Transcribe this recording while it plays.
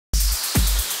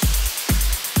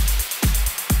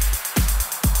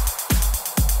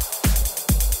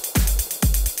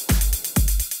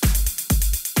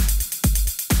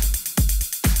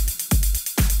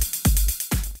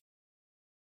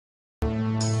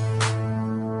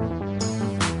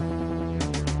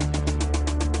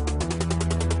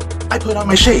I put on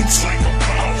my shades,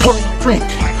 pouring my drink,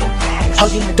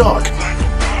 hugging my dog,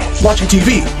 watching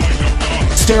TV,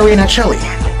 staring at Shelly,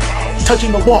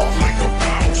 touching the wall,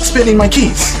 spinning my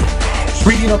keys,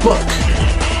 reading a book.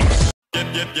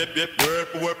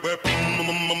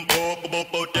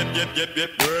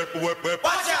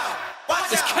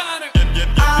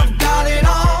 I've got it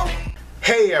all.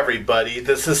 Hey everybody,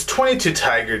 this is 22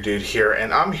 Tiger Dude here,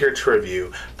 and I'm here to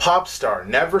review Popstar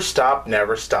Never Stop,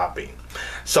 Never Stopping.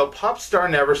 So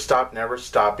Popstar Never Stop, Never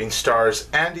Stopping stars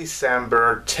Andy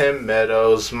Samberg, Tim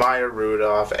Meadows, Maya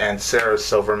Rudolph, and Sarah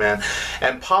Silverman.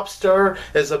 And Popstar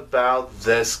is about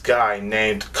this guy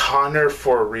named Connor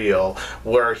For Real,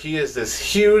 where he is this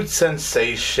huge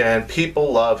sensation,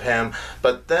 people love him,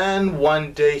 but then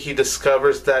one day he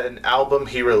discovers that an album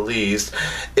he released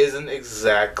isn't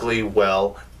exactly,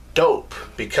 well, dope,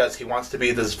 because he wants to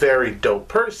be this very dope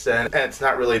person, and it's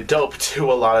not really dope to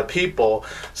a lot of people.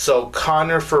 So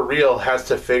Connor For Real has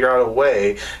to figure out a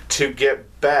way to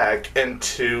get back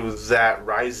into that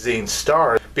rising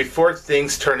star before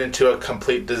things turn into a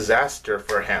complete disaster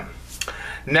for him.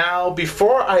 Now,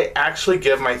 before I actually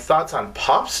give my thoughts on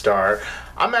Popstar,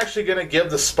 I'm actually going to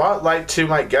give the spotlight to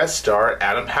my guest star,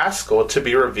 Adam Haskell, to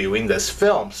be reviewing this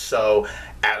film. So,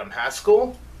 Adam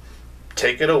Haskell,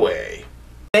 take it away.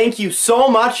 Thank you so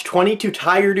much, 22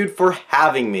 Tiger Dude, for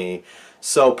having me.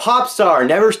 So, Popstar,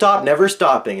 Never Stop, Never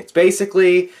Stopping. It's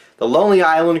basically the Lonely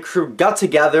Island crew got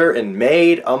together and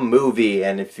made a movie.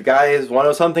 And if you guys want to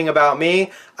know something about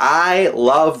me, I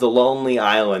love the Lonely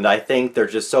Island. I think they're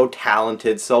just so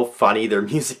talented, so funny. Their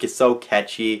music is so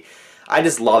catchy. I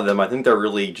just love them. I think they're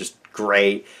really just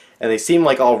great. And they seem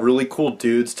like all really cool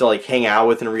dudes to like hang out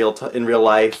with in real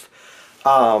life.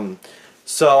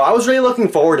 So I was really looking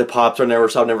forward to Popstar Never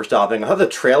Stop, Never Stopping. I thought the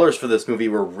trailers for this movie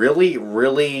were really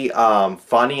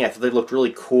funny. I thought they looked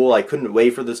really cool. I couldn't wait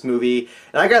for this movie.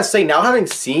 And I gotta say, now having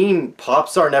seen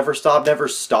Popstar Never Stop, Never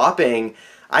Stopping,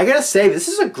 I gotta say, this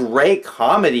is a great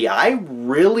comedy. I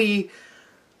really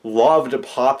loved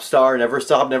Popstar Never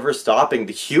Stop, Never Stopping.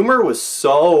 The humor was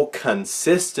so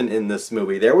consistent in this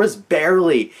movie. There was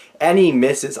barely any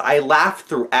misses. I laughed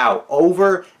throughout,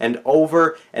 over and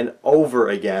over and over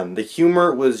again. The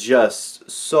humor was just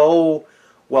so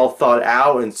well thought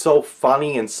out and so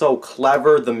funny and so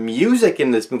clever. The music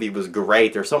in this movie was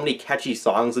great. There's so many catchy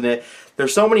songs in it.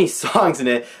 There's so many songs in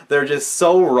it. They're just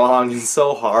so wrong and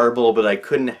so horrible, but I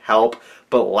couldn't help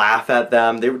but laugh at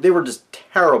them. They were just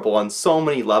terrible on so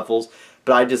many levels,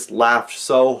 but I just laughed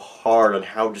so hard on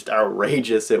how just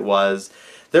outrageous it was.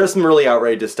 There's some really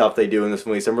outrageous stuff they do in this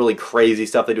movie, some really crazy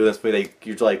stuff they do in this movie.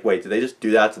 You're like, wait, did they just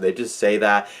do that? Did they just say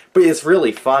that? But it's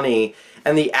really funny.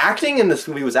 And the acting in this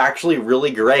movie was actually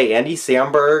really great. Andy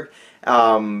Samberg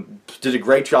did a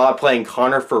great job playing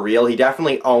Connor For Real. He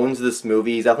definitely owns this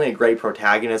movie. He's definitely a great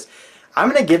protagonist. I'm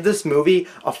going to give this movie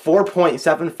a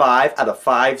 4.75 out of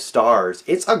 5 stars.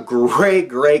 It's a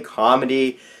great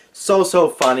comedy. So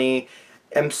funny.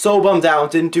 I'm so bummed out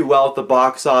it didn't do well at the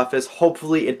box office.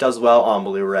 Hopefully it does well on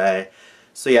Blu-ray.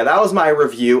 So yeah, that was my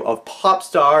review of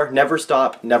Popstar Never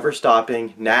Stop, Never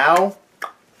Stopping. Now,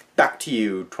 back to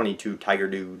you, 22 Tiger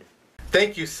Dude.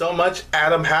 Thank you so much,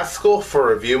 Adam Haskell, for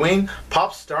reviewing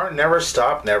Popstar Never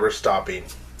Stop, Never Stopping.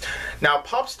 Now,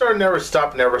 Popstar Never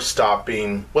Stop, Never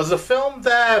Stopping was a film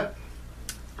that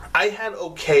I had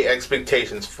okay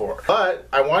expectations for, but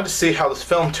I wanted to see how this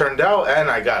film turned out, and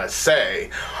I gotta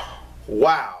say,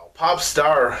 wow,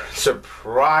 Popstar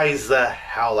surprised the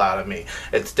hell out of me.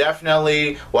 It's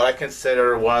definitely what I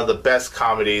consider one of the best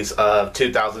comedies of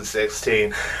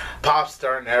 2016.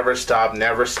 Popstar Never Stop,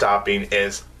 Never Stopping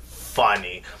is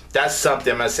funny. That's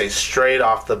something I'm going to say straight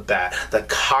off the bat. The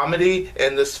comedy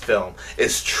in this film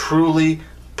is truly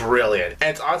brilliant. And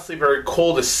it's honestly very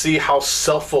cool to see how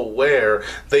self-aware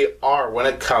they are when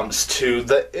it comes to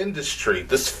the industry.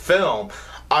 This film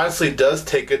honestly does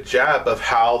take a jab of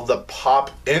how the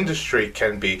pop industry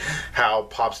can be, how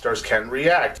pop stars can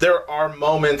react. There are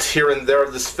moments here and there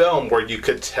of this film where you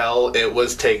could tell it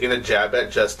was taking a jab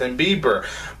at Justin Bieber,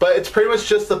 but it's pretty much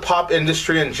just the pop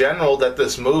industry in general that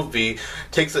this movie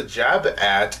takes a jab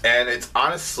at, and it's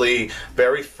honestly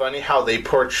very funny how they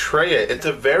portray it. It's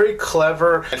a very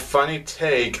clever and funny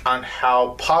take on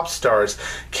how pop stars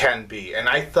can be, and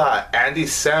I thought Andy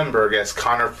Samberg as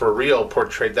Connor For Real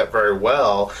portrayed that very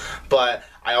well. But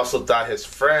I also thought his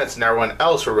friends and everyone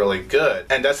else were really good.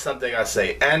 And that's something I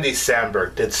say. Andy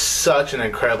Samberg did such an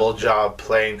incredible job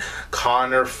playing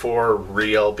Connor For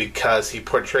Real, because he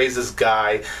portrays this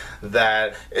guy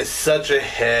that is such a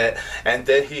hit, and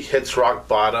then he hits rock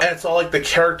bottom, and it's all like the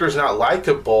character's not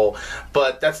likable,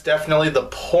 but that's definitely the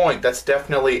point. That's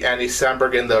definitely Andy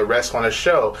Samberg and the rest want to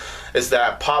show, is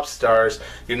that pop stars,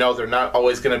 you know, they're not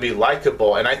always going to be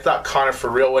likable. And I thought Connor, for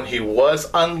real, when he was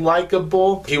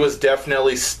unlikable, he was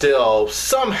definitely still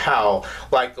somehow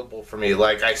likable for me.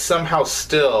 Like, I somehow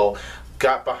still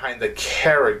got behind the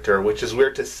character, which is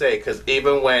weird to say, because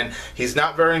even when he's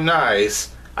not very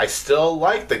nice, I still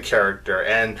like the character.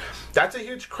 And that's a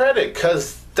huge credit,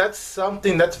 because that's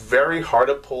something that's very hard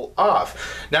to pull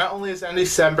off. Not only is Andy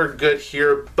Samberg good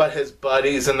here, but his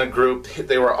buddies in the group,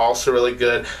 they were also really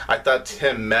good. I thought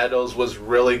Tim Meadows was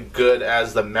really good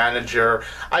as the manager.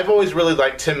 I've always really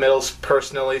liked Tim Meadows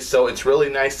personally, so it's really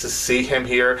nice to see him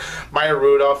here. Maya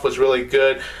Rudolph was really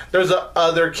good. There's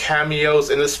other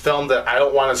cameos in this film that I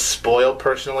don't want to spoil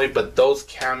personally, but those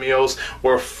cameos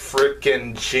were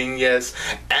freaking genius.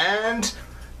 And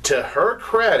to her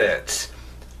credit,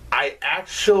 I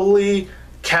actually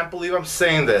can't believe I'm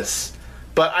saying this,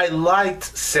 but I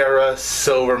liked Sarah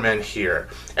Silverman here.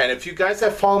 And if you guys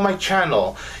have followed my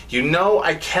channel, you know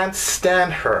I can't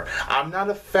stand her. I'm not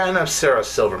a fan of Sarah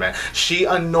Silverman. She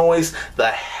annoys the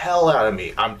hell out of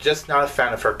me. I'm just not a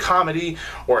fan of her comedy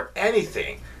or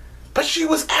anything. But she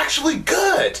was actually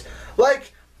good.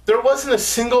 Like, there wasn't a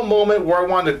single moment where I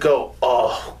wanted to go,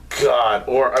 oh God,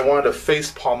 or I wanted to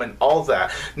facepalm and all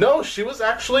that. No, she was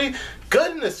actually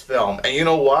good in this film. And you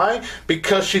know why?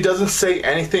 Because she doesn't say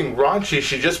anything raunchy.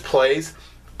 She just plays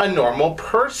a normal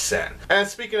person. And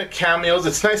speaking of cameos,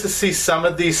 it's nice to see some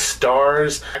of these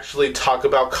stars actually talk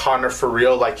about Connor for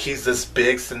real, like he's this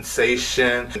big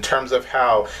sensation, in terms of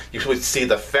how you would see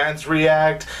the fans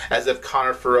react as if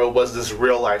Connor for real was this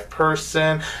real life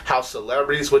person, how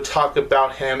celebrities would talk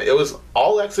about him. It was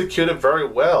all executed very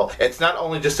well. It's not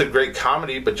only just a great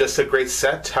comedy, but just a great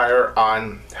satire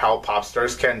on how pop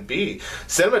stars can be.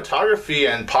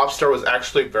 Cinematography in Popstar was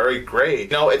actually very great.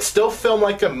 You know, it's still filmed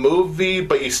like a movie,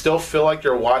 but you still feel like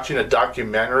you're watching a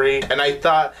documentary. And I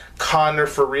thought Connor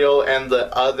for real and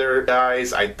the other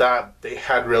guys, I thought they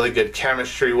had really good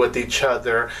chemistry with each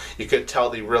other. You could tell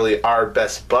they really are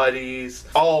best buddies.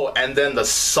 Oh, and then the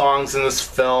songs in this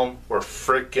film were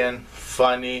freaking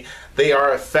funny. They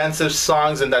are offensive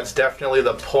songs, and that's definitely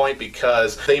the point,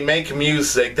 because they make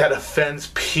music that offends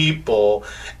people,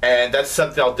 and that's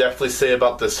something I'll definitely say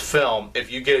about this film. If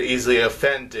you get easily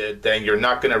offended, then you're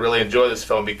not going to really enjoy this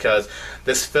film, because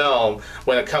this film,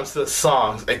 when it comes to the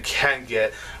songs, it can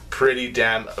get pretty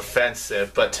damn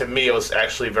offensive. But to me, it was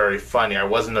actually very funny. I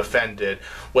wasn't offended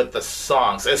with the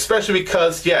songs, especially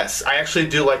because, yes, I actually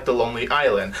do like The Lonely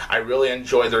Island. I really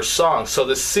enjoy their songs. So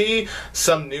to see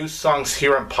some new songs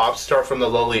here in Popstar from The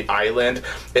Lonely Island,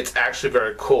 it's actually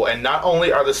very cool. And not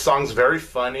only are the songs very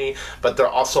funny, but they're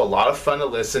also a lot of fun to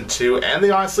listen to, and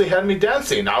they honestly had me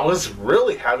dancing. I was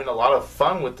really having a lot of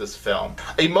fun with this film.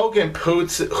 Imogen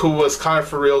Poots, who was Connor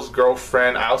for real's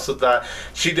girlfriend, I also thought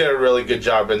she did a really good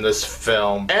job in this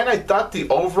film. And I thought the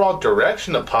overall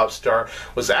direction of Popstar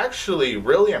was actually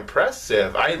really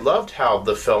impressive. I loved how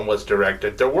the film was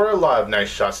directed. There were a lot of nice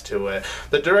shots to it.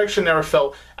 The direction never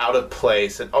felt out of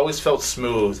place. It always felt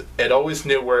smooth. It always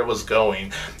knew where it was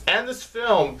going. And this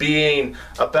film being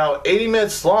about 80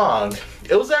 minutes long,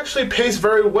 it was actually paced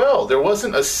very well. There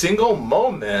wasn't a single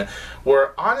moment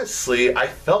where honestly I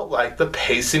felt like the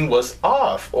pacing was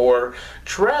off or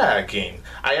dragging.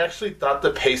 I actually thought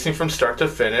the pacing from start to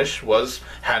finish was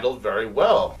handled very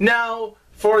well. Now,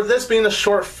 for this being a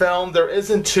short film, there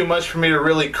isn't too much for me to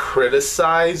really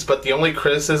criticize, but the only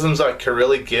criticisms I could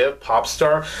really give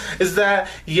Popstar is that,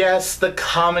 yes, the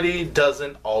comedy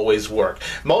doesn't always work.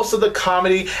 Most of the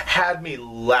comedy had me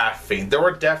laughing. There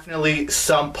were definitely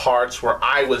some parts where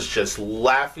I was just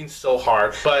laughing so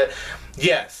hard, but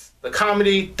yes, the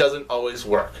comedy doesn't always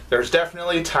work. There's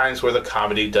definitely times where the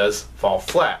comedy does fall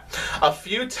flat. A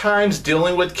few times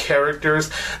dealing with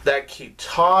characters that keep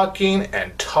talking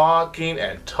and talking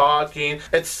and talking.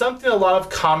 It's something a lot of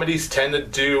comedies tend to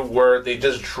do, where they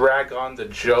just drag on the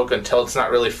joke until it's not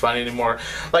really funny anymore.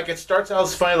 Like, it starts out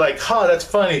as funny, like, huh, that's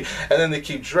funny, and then they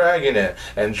keep dragging it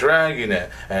and dragging it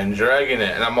and dragging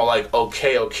it, and I'm all like,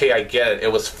 okay, I get it.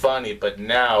 It was funny, but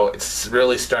now it's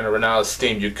really starting to run out of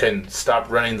steam. You can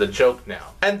stop running the joke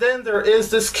now. And then there is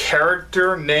this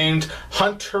character named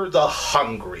Hunter the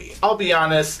Hungry. I'll be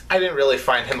honest, I didn't really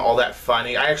find him all that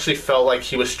funny. I actually felt like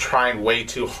he was trying way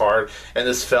too hard in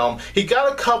this film. He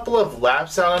got a couple of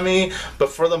laughs out of me, but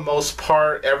for the most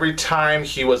part, every time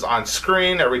he was on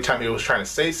screen, every time he was trying to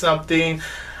say something,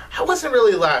 I wasn't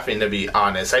really laughing, to be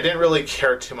honest. I didn't really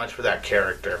care too much for that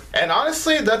character. And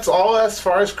honestly, that's all as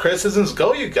far as criticisms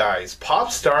go, you guys.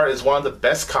 Popstar is one of the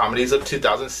best comedies of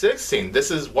 2016. This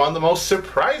is one of the most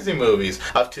surprising movies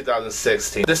of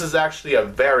 2016. This is actually a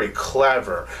very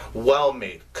clever,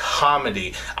 well-made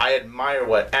comedy. I admire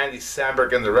what Andy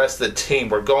Samberg and the rest of the team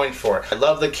were going for. I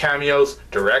love the cameos,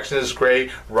 direction is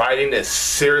great, writing is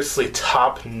seriously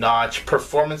top-notch,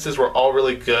 performances were all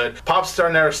really good. Popstar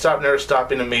Never Stop, Never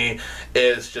Stopping to me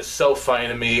is just so funny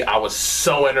to me. I was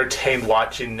so entertained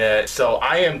watching it. So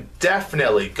I am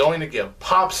definitely going to give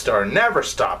Popstar Never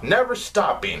Stop, Never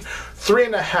Stopping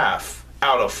 3.5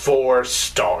 out of 4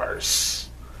 stars.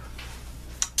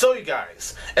 So you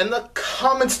guys, in the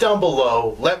comments down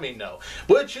below, let me know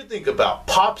what you think about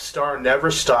Popstar Never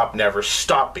Stop, Never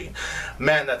Stopping.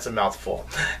 Man, that's a mouthful.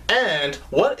 And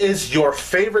what is your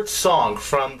favorite song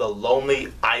from The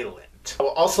Lonely Island? I will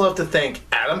also have to thank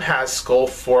Adam Haskell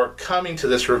for coming to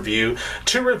this review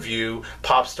to review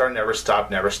Popstar Never Stop,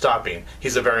 Never Stopping.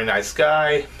 He's a very nice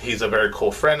guy. He's a very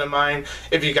cool friend of mine.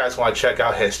 If you guys want to check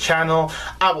out his channel,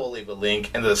 I will leave a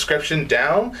link in the description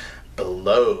down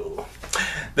below.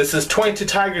 This is 22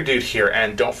 Tiger Dude here,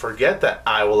 and don't forget that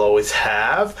I will always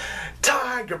have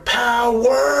Tiger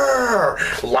Power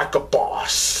like a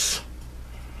boss.